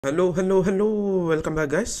Hello, welcome back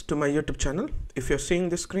guys to my YouTube channel. If you're seeing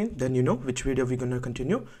this screen, then you know which video we're gonna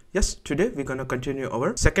continue. Yes, today we're gonna continue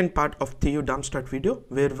our second part of TU Darmstadt video,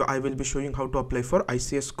 where I will be showing how to apply for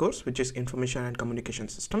ICS course, which is Information and Communication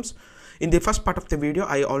Systems. In the first part of the video,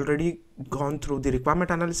 I already gone through the requirement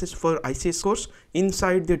analysis for ICS course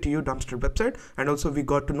inside the TU Darmstadt website, and also we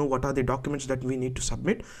got to know what are the documents that we need to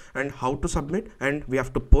submit and how to submit, and we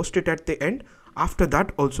have to post it at the end. After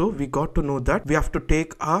that also we got to know that we have to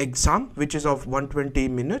take a exam which is of 120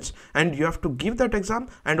 minutes, and you have to give that exam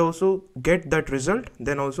and also get that result.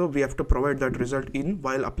 Then also we have to provide that result in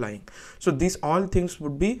while applying. So these all things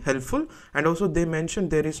would be helpful. And also they mentioned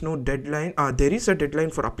there is no deadline. There is a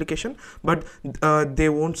deadline for application, but they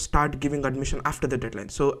won't start giving admission after the deadline.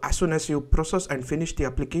 So as soon as you process and finish the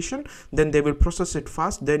application, then they will process it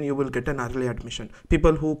fast, then you will get an early admission.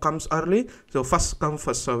 People who comes early, so first come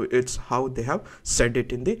first serve, it's how they have said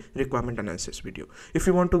it in the requirement analysis video. If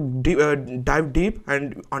you want to dive deep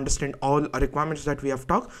and understand all requirements that we have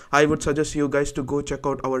talked, I would suggest you guys to go check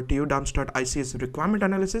out our TU Darmstadt ICS requirement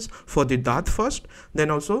analysis for the DAT first,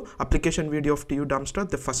 then also application video of TU Darmstadt,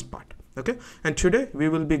 the first part. Okay, and today we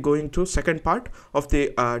will be going to second part of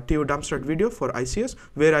the TU Darmstadt video for ICS,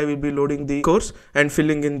 where I will be loading the course and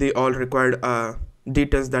filling in the all required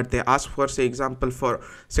details that they ask for. Say example for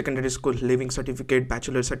secondary school leaving certificate,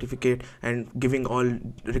 bachelor certificate, and giving all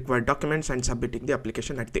required documents and submitting the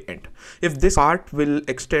application at the end. If this part will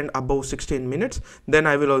extend above 16 minutes, then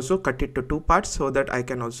I will also cut it to 2 parts so that I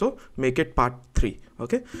can also make it part 3.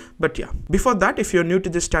 Okay, but yeah, before that, if you're new to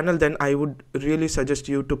this channel, then I would really suggest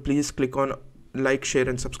you to please click on like, share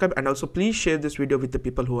and subscribe, and also please share this video with the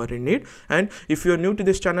people who are in need. And if you're new to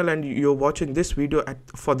this channel and you're watching this video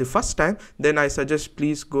for the first time, then I suggest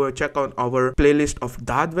please go check out our playlist of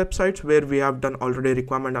DAD websites, where we have done already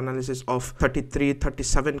requirement analysis of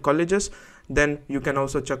 37 colleges. Then you can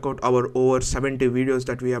also check out our over 70 videos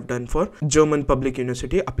that we have done for German Public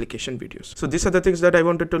University application videos. So these are the things that I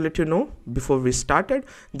wanted to let you know before we started.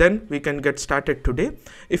 Then we can get started today.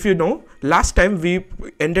 If you know, last time we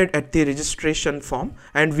ended at the registration form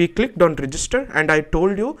and we clicked on register, and I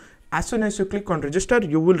told you as soon as you click on register,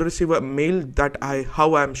 you will receive a mail that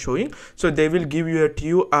how I am showing. So they will give you a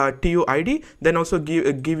TU ID, then also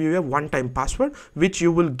give you a one-time password, which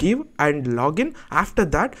you will give and log in. After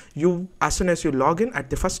that, as soon as you log in at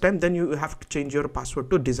the first time, then you have to change your password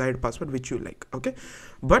to desired password which you like. Okay,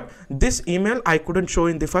 but this email I couldn't show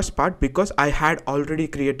in the first part because I had already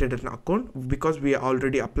created an account, because we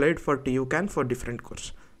already applied for TU CAN for different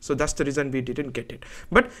course. So that's the reason we didn't get it.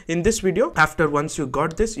 But in this video, once you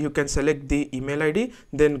got this, you can select the email ID,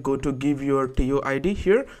 then go to give your TU ID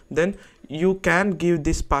here. Then you can give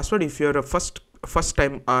this password if you're a first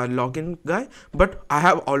time login guy, but I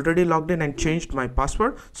have already logged in and changed my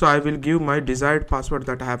password. So I will give my desired password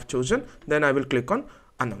that I have chosen. Then I will click on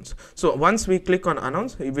announce. So once we click on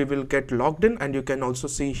announce, we will get logged in, and you can also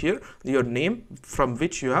see here your name from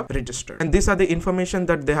which you have registered, and these are the information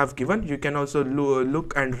that they have given. You can also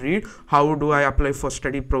look and read how do I apply for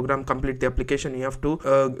study program, complete the application. You have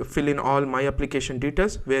to fill in all my application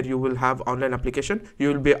details, where you will have online application. You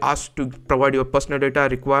will be asked to provide your personal data,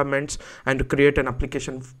 requirements, and create an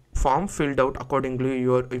application form filled out accordingly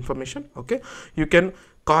your information. Okay, you can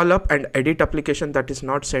call up and edit application that is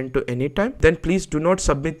not sent to any time. Then please do not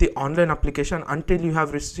submit the online application until you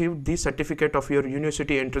have received the certificate of your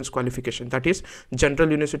university entrance qualification, that is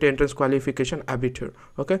general university entrance qualification abitur.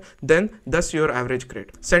 Okay, then thus your average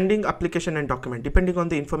grade. Sending application and document, depending on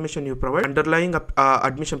the information you provide, underlying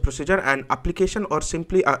admission procedure and application or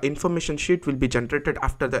simply a information sheet will be generated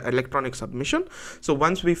after the electronic submission. So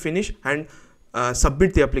once we finish and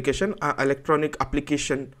submit the application, electronic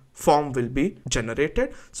application form will be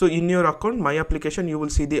generated. So in your account, my application, you will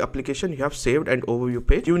see the application you have saved and overview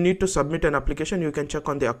page. You need to submit an application. You can check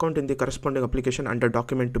on the account in the corresponding application under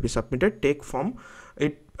document to be submitted, take form.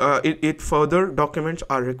 It further documents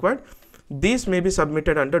are required. These may be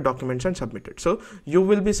submitted under documents and submitted. So you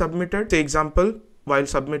will be submitted, the example, while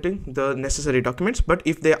submitting the necessary documents. But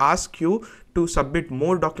if they ask you to submit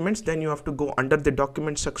more documents, then you have to go under the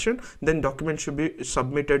document section. Then document should be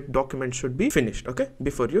submitted, document should be finished, okay,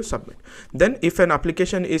 before you submit. Then if an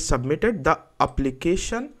application is submitted, the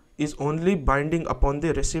application is only binding upon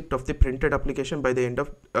the receipt of the printed application by the end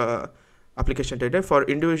of application data. For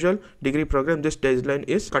individual degree program, this deadline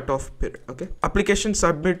is cutoff period. Okay, application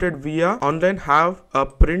submitted via online have a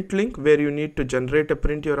print link where you need to generate a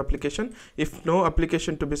print your application. If no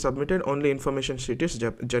application to be submitted, only information sheet is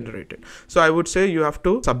generated. So I would say you have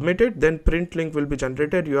to submit it, then print link will be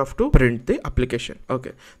generated, you have to print the application.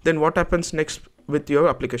 Okay, then what happens next with your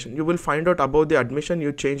application. You will find out about the admission,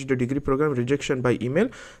 you changed the degree program, rejection by email.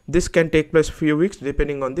 This can take place few weeks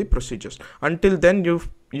depending on the procedures. Until then,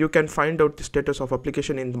 you can find out the status of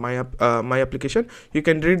application in my application. You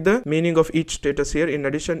can read the meaning of each status here. In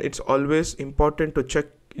addition, it's always important to check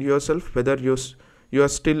yourself whether you are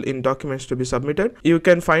still in documents to be submitted. You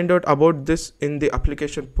can find out about this in the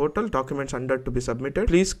application portal, documents under to be submitted.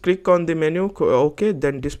 Please click on the menu, okay,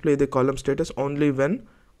 then display the column status. Only when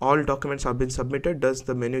all documents have been submitted does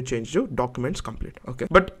the menu change to documents complete. Okay,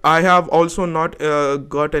 but I have also not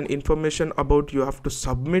got an information about you have to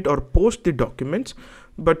submit or post the documents,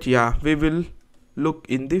 but yeah, we will look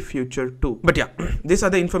in the future too. But yeah, these are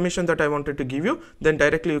the information that I wanted to give you. Then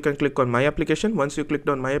directly you can click on my application. Once you clicked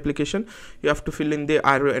on my application, you have to fill in the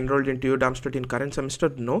are you enrolled in TU Darmstadt in current semester?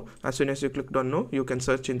 No. As soon as you clicked on no, you can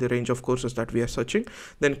search in the range of courses that we are searching.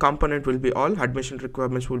 Then component will be all, admission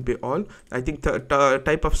requirements will be all. I think the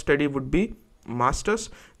type of study would be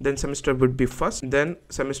masters, then semester would be first, then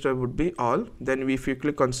semester would be all. Then if you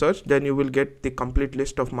click on search, then you will get the complete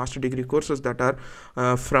list of master degree courses that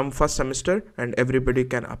are from first semester, and everybody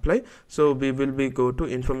can apply. So we will be go to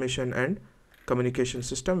information and communication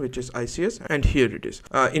system, which is ICS, and here it is,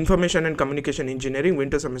 information and communication engineering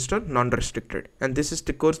winter semester non-restricted, and this is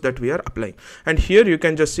the course that we are applying. And here you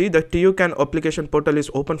can just see the TU Can application portal is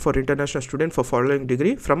open for international student for following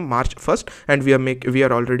degree from March 1st, and we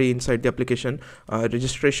are already inside the application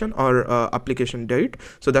registration or application date.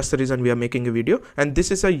 So that's the reason we are making a video, and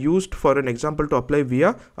this is used for an example to apply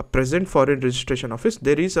via a present foreign registration office.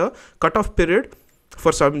 There is a cutoff period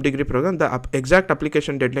for some degree program. The exact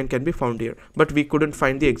application deadline can be found here, but we couldn't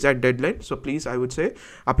find the exact deadline, so please, I would say,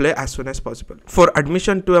 apply as soon as possible. For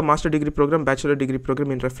admission to a master degree program, bachelor degree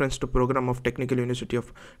program in reference to program of Technical University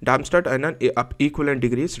of Darmstadt, and an equivalent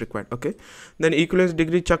degree is required. Okay, then equivalence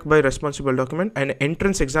degree checked by responsible document, and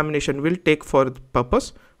entrance examination will take for the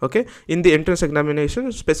purpose. Okay, in the entrance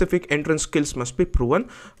examination, specific entrance skills must be proven.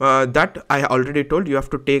 That I already told. You have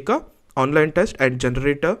to take a online test and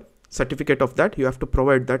generate a certificate of that. You have to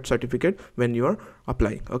provide that certificate when you are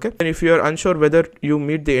applying. Okay, and if you are unsure whether you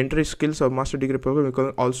meet the entry skills of master degree program, you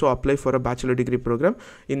can also apply for a bachelor degree program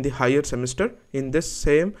in the higher semester. In this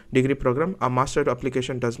same degree program, a master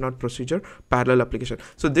application does not procedure parallel application.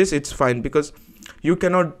 So this, it's fine, because you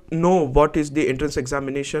cannot know what is the entrance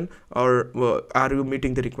examination or are you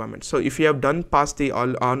meeting the requirements. So if you have passed the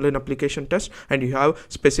online application test and you have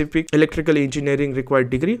specific electrical engineering required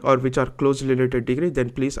degree or which are closely related degree,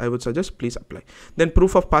 then please, I would suggest, please apply. Then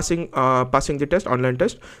proof of passing the test, online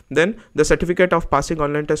test. Then the certificate of passing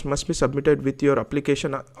online test must be submitted with your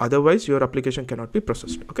application, otherwise your application cannot be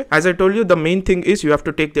processed. Okay, as I told you, the main thing is you have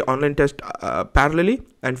to take the online test parallelly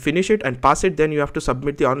and finish it and pass it. Then you have to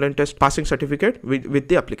submit the online test passing certificate with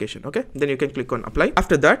the application. Okay, then you can click on apply.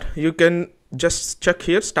 After that, you can just check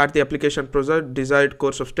here, start the application process, desired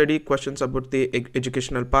course of study, questions about the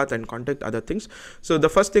educational path, and contact other things. So the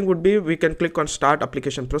first thing would be, we can click on start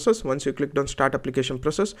application process. Once you clicked on start application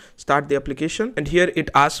process, start the application, and here it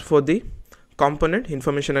asks for the component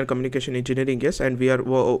information and communication engineering. Yes, and we are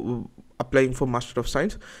applying for Master of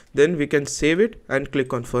Science. Then we can save it and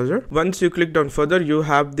click on further. Once you clicked on further, you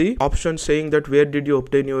have the option saying that where did you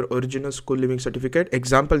obtain your original school living certificate.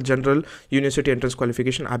 Example, general university entrance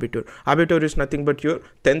qualification, abitur. Abitur is nothing but your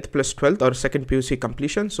 10th plus 12th or second PUC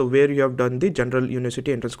completion. So where you have done the general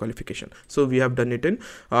university entrance qualification. So we have done it in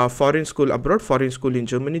foreign school abroad, foreign school in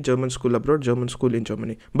Germany, German school abroad, German school in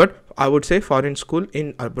Germany. But I would say foreign school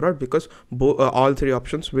in abroad, because all three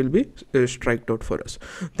options will be striked out for us.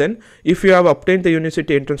 Then if you have obtained the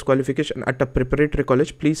university entrance qualification at a preparatory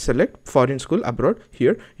college, please select foreign school abroad.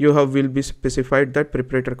 Here you will be specified that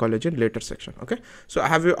preparatory college in later section. Okay, so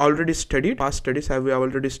have you already studied? Past studies, have you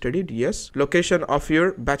already studied? Yes. Location of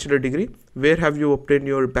your bachelor degree, where have you obtained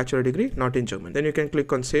your bachelor degree? Not in German. Then you can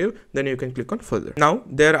click on save, then you can click on further. Now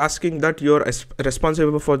they are asking that you are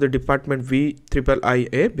responsible for the department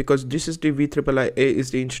VIIIA, because this is the VIIIA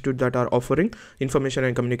is the institute that are offering information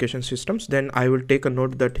and communication systems. Then I will take a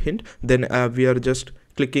note that hint. Then we are just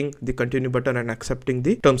clicking the continue button and accepting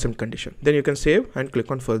the terms and condition. Then you can save and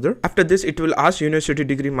click on further. After this, it will ask university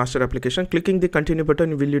degree master application. Clicking the continue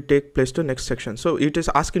button will you take place to next section. So it is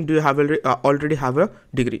asking, do you have already have a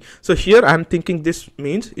degree? So here I am thinking this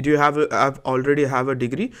means, do you have already have a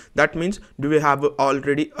degree? That means, do we have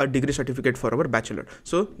already a degree certificate for our bachelor?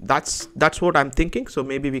 So that's what I'm thinking. So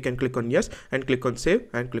maybe we can click on yes and click on save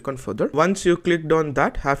and click on further. Once you clicked on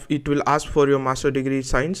that, it will ask for your master degree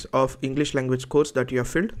science of English language course that you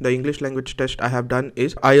have filled. The English language test I have done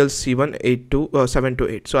is IELTS C1 7 to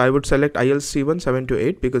 8. So I would select IELTS C1 7 to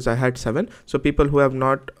 8 because I had 7. So people who have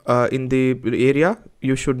not in the area,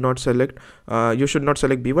 you should not select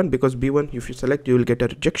B1, because B1 if you select you will get a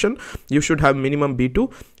rejection. You should have minimum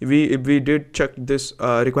B2. We did check this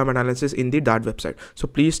requirement analysis in the Dart website, so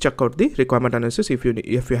please check out the requirement analysis if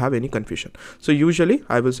you have any confusion. So usually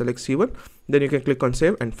I will select C1, then you can click on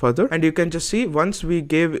save and further, and you can just see once we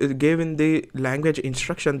gave in the language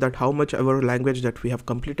instruction that how much our language that we have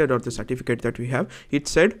completed or the certificate that we have, it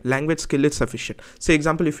said language skill is sufficient. Say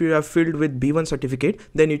example, if you have filled with B1 certificate,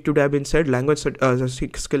 then it would have been said language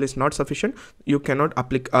skill is not sufficient, you cannot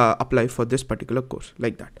apply for this particular course,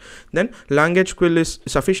 like that. Then language skill is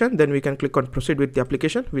sufficient, then we can click on proceed with the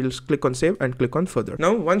application. We'll click on save and click on further.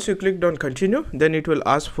 Now once you clicked on continue, then it will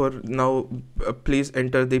ask for now please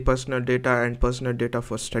enter the personal data and personal data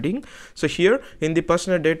for studying. So here in the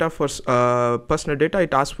personal data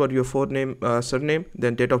it asks for your forename, surname,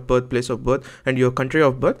 then date of birth, place of birth, and your country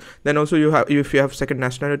of birth. Then also if you have second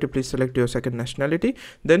nationality, please select your second nationality.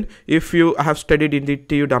 Then if you have studied in the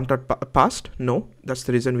TU Darmstadt past, no, that's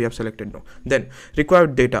the reason we have selected no. Then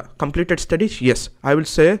required data, completed studies, yes. I will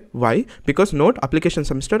say why, because note application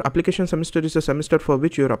semester is a semester for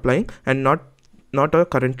which you are applying and not a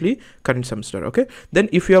current semester. Okay, then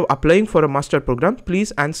if you are applying for a master program,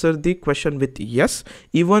 please answer the question with yes,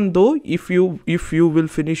 even though if you will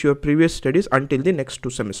finish your previous studies until the next 2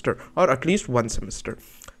 semester or at least 1 semester.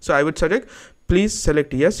 So I would select, please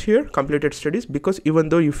select yes here, completed studies, because even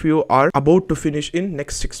though if you are about to finish in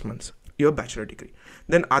next 6 months your bachelor degree.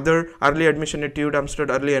 Then other early admission at TU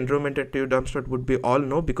Darmstadt, early enrollment at TU Darmstadt would be all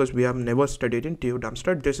no, because we have never studied in TU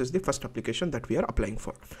Darmstadt. This is the first application that we are applying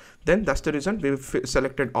for. Then that's the reason we've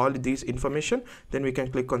selected all these information. Then we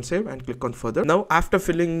can click on save and click on further. Now after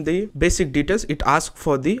filling the basic details, it asks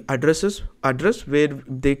for the address where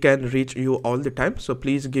they can reach you all the time. So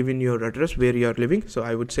please give in your address where you are living. So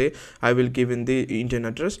I would say I will give in the Indian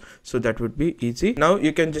address, so that would be easy. Now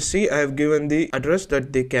you can just see I have given the address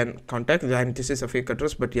that they can contact, and this is a fake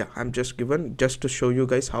address, but yeah, I'm just given just to show you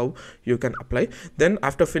guys how you can apply. Then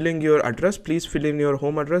after filling your address, please fill in your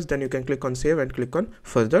home address. Then you can click on save and click on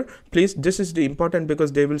further. Please, this is the important,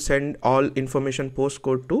 because they will send all information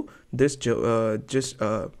postcode to this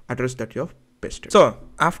address that you have pasted. So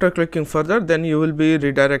after clicking further, then you will be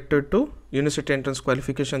redirected to university entrance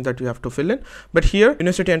qualification that you have to fill in. But here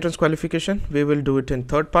university entrance qualification, we will do it in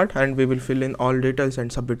third part, and we will fill in all details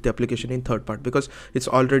and submit the application in third part, because it's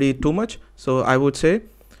already too much. So I would say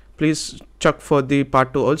please check for the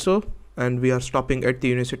part 2 also, and we are stopping at the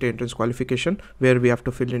university entrance qualification where we have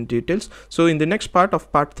to fill in details. So in the next part of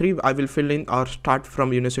part 3, I will fill in or start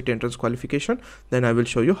from university entrance qualification. Then I will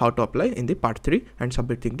show you how to apply in the part 3 and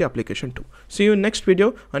submitting the application too. See you in next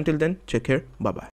video. Until then, take care. Bye bye.